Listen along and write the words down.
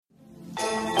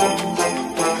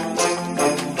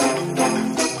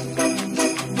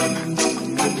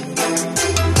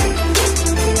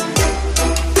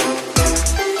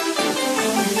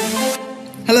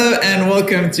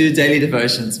welcome to Daily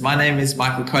Devotions. My name is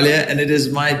Michael Collier, and it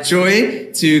is my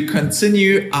joy to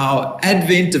continue our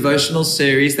Advent devotional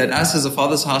series that us as a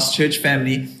Father's House church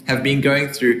family have been going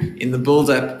through in the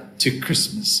build-up to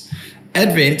Christmas.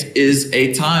 Advent is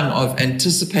a time of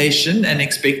anticipation and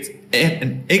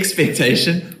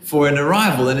expectation for an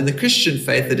arrival, and in the Christian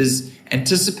faith, it is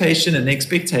anticipation and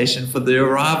expectation for the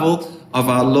arrival of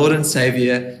our Lord and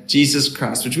Savior, Jesus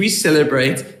Christ, which we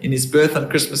celebrate in his birth on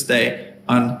Christmas Day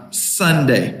on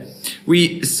Sunday.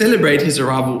 We celebrate his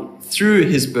arrival through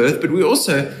his birth, but we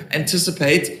also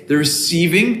anticipate the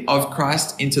receiving of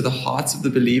Christ into the hearts of the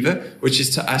believer, which is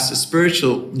to us a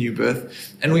spiritual new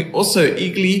birth. And we also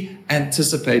eagerly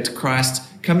anticipate Christ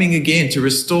coming again to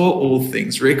restore all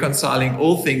things, reconciling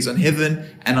all things on heaven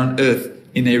and on earth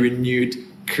in a renewed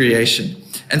creation.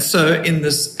 And so in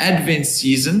this Advent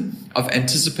season of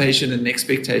anticipation and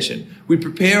expectation, we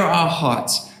prepare our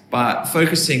hearts by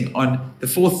focusing on the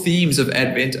four themes of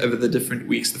Advent over the different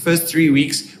weeks. The first 3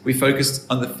 weeks, we focused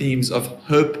on the themes of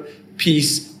hope,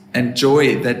 peace, and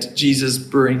joy that Jesus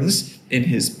brings in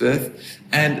his birth.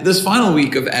 And this final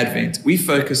week of Advent, we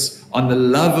focus on the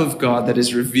love of God that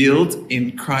is revealed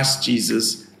in Christ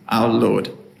Jesus, our Lord.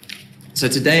 So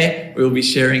today we'll be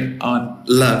sharing on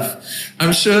love.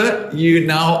 I'm sure you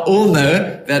now all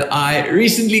know that I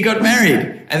recently got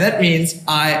married, and that means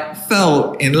I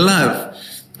fell in love.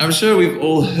 I'm sure we've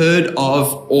all heard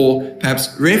of or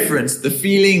perhaps referenced the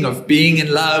feeling of being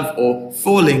in love or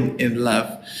falling in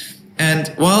love.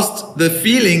 And whilst the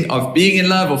feeling of being in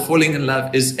love or falling in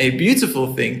love is a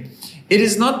beautiful thing, it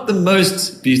is not the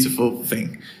most beautiful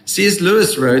thing. C.S.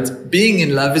 Lewis wrote, "Being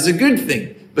in love is a good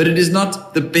thing, but it is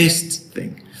not the best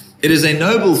thing. It is a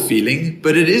noble feeling,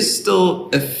 but it is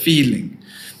still a feeling.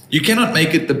 You cannot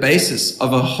make it the basis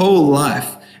of a whole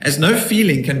life, as no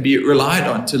feeling can be relied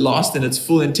on to last in its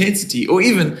full intensity or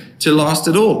even to last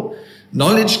at all.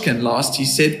 Knowledge can last," he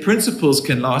said, "principles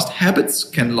can last, habits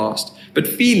can last, but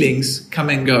feelings come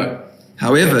and go.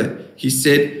 However," he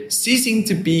said, "ceasing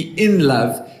to be in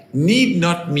love need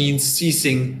not mean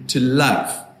ceasing to love."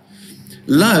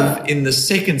 Love in the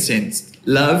second sense,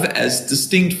 love as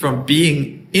distinct from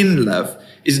being in love,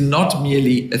 is not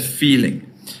merely a feeling.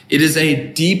 It is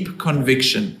a deep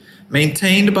conviction,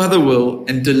 maintained by the will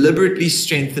and deliberately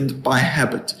strengthened by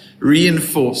habit,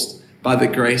 reinforced by the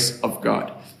grace of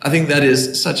God. I think that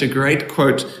is such a great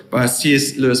quote by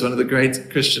C.S. Lewis, one of the great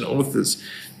Christian authors.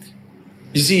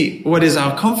 You see, what is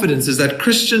our confidence is that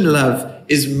Christian love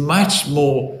is much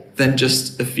more than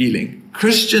just a feeling.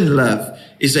 Christian love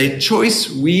is a choice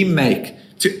we make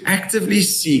to actively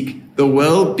seek the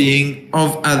well-being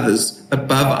of others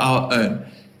above our own.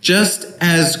 Just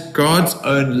as God's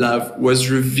own love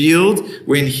was revealed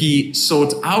when he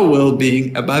sought our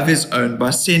well-being above his own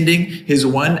by sending his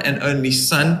one and only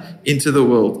Son into the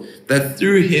world, that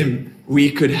through him we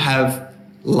could have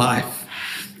life.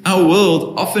 Our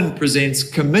world often presents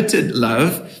committed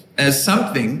love as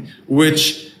something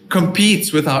which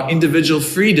competes with our individual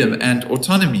freedom and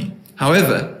autonomy.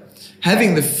 However,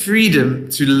 having the freedom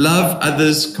to love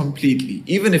others completely,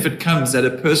 even if it comes at a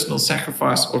personal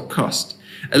sacrifice or cost,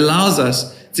 allows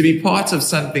us to be part of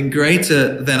something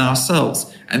greater than ourselves,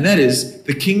 and that is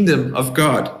the kingdom of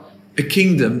God, a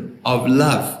kingdom of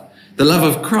love. The love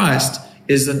of Christ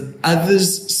is an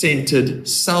others-centered,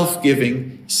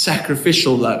 self-giving,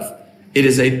 sacrificial love. It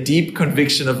is a deep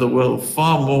conviction of the will,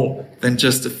 far more than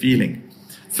just a feeling.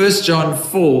 1 John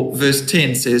 4 verse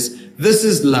 10 says, "This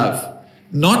is love,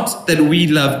 not that we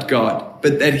loved God,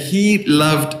 but that he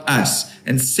loved us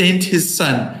and sent his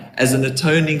Son as an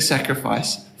atoning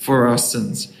sacrifice for our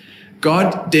sins."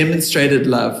 God demonstrated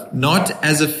love not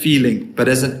as a feeling, but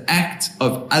as an act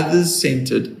of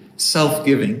others-centered,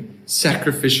 self-giving,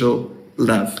 sacrificial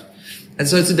love. And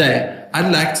so today,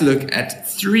 I'd like to look at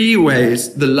 3 ways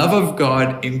the love of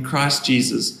God in Christ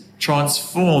Jesus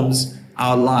transforms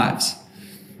our lives.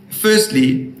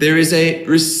 Firstly, there is a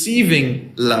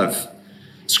receiving love.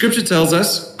 Scripture tells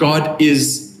us God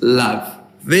is love.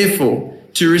 Therefore,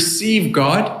 to receive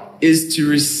God is to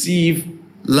receive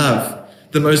love,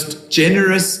 the most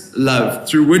generous love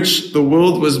through which the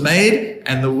world was made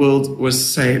and the world was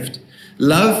saved.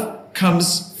 Love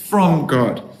comes from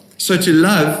God. So to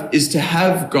love is to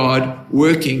have God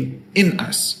working in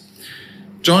us.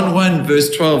 John 1 verse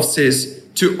 12 says,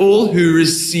 "To all who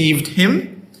received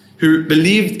him, who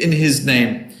believed in his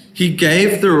name, he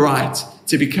gave the right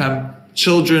to become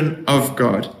children of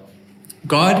God."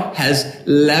 God has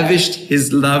lavished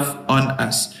his love on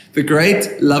us, the great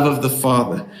love of the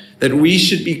Father, that we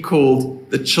should be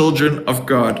called the children of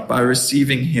God by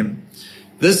receiving him.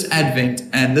 This Advent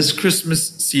and this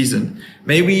Christmas season,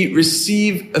 may we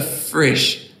receive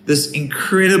afresh this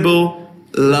incredible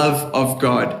love of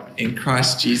God in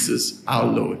Christ Jesus our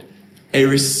Lord, a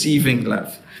receiving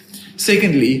love.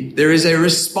 Secondly, there is a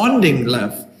responding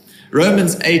love.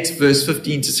 Romans 8 verse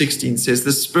 15 to 16 says,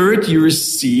 the Spirit you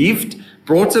received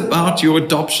brought about your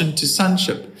adoption to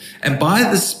sonship. And by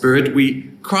the Spirit we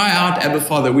cry out, Abba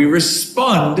Father. We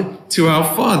respond to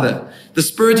our Father. The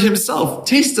Spirit himself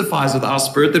testifies with our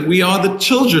spirit that we are the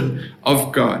children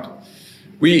of God.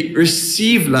 We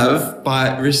receive love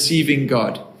by receiving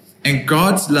God. And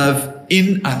God's love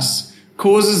in us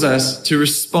causes us to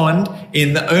respond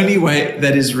in the only way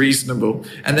that is reasonable.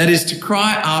 And that is to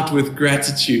cry out with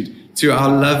gratitude to our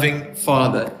loving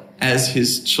Father as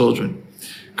his children.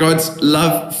 God's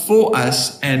love for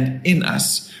us and in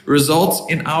us results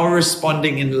in our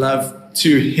responding in love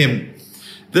to him.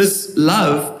 This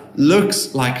love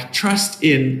looks like trust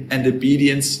in and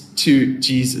obedience to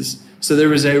Jesus. So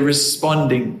there is a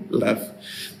responding love.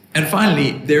 And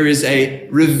finally, there is a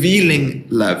revealing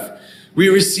love. We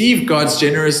receive God's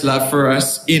generous love for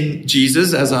us in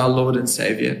Jesus as our Lord and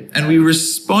Savior. And we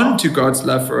respond to God's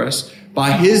love for us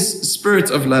by his Spirit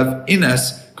of love in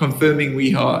us, confirming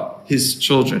we are his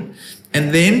children.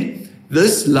 And then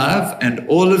this love and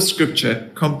all of Scripture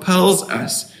compels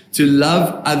us to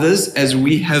love others as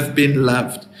we have been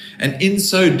loved. And in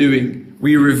so doing,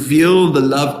 we reveal the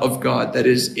love of God that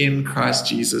is in Christ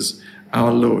Jesus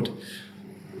our Lord.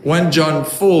 1 John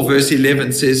 4 verse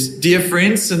 11 says, dear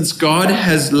friends, since God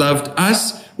has loved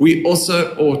us, we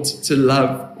also ought to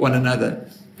love one another.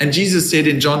 And Jesus said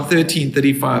in John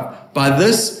 13:35, by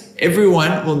this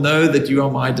everyone will know that you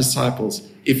are my disciples,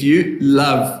 if you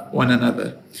love one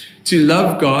another. To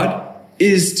love God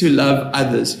is to love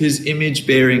others, his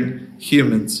image-bearing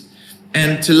humans.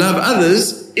 And to love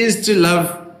others is to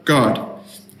love God.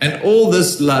 And all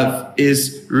this love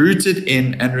is rooted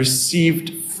in and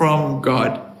received from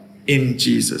God in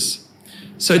Jesus.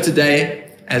 So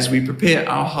today, as we prepare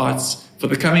our hearts for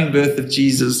the coming birth of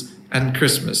Jesus and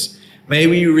Christmas, may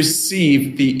we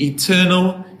receive the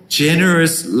eternal,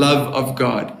 generous love of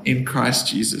God in Christ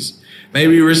Jesus. May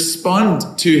we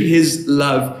respond to his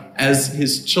love as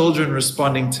his children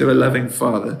responding to a loving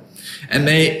Father. And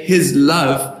may his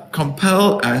love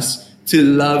compel us to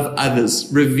love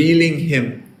others, revealing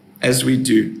him as we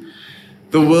do.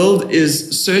 The world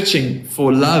is searching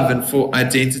for love and for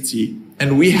identity,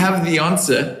 and we have the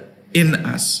answer in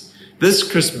us. This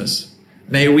Christmas,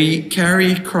 may we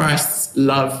carry Christ's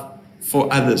love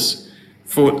for others.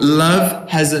 For love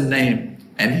has a name,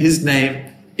 and his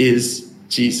name is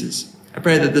Jesus. I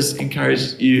pray that this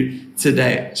encourages you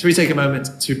today. Shall we take a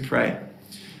moment to pray?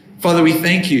 Father, we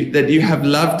thank you that you have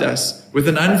loved us with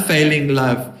an unfailing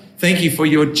love. Thank you for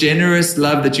your generous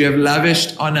love that you have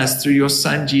lavished on us through your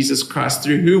Son, Jesus Christ,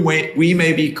 through whom we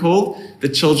may be called the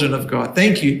children of God.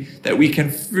 Thank you that we can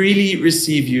freely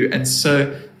receive you and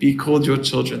so be called your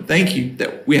children. Thank you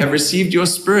that we have received your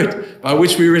Spirit, by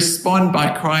which we respond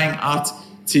by crying out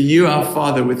to you, our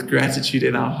Father, with gratitude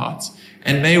in our hearts.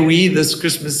 And may we this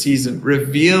Christmas season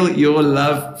reveal your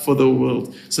love for the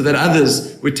world so that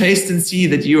others would taste and see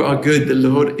that you are good, the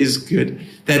Lord is good,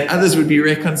 that others would be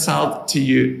reconciled to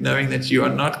you, knowing that you are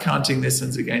not counting their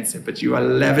sins against them, but you are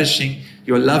lavishing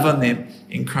your love on them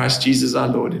in Christ Jesus our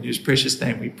Lord, in whose precious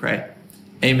name we pray.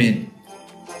 Amen.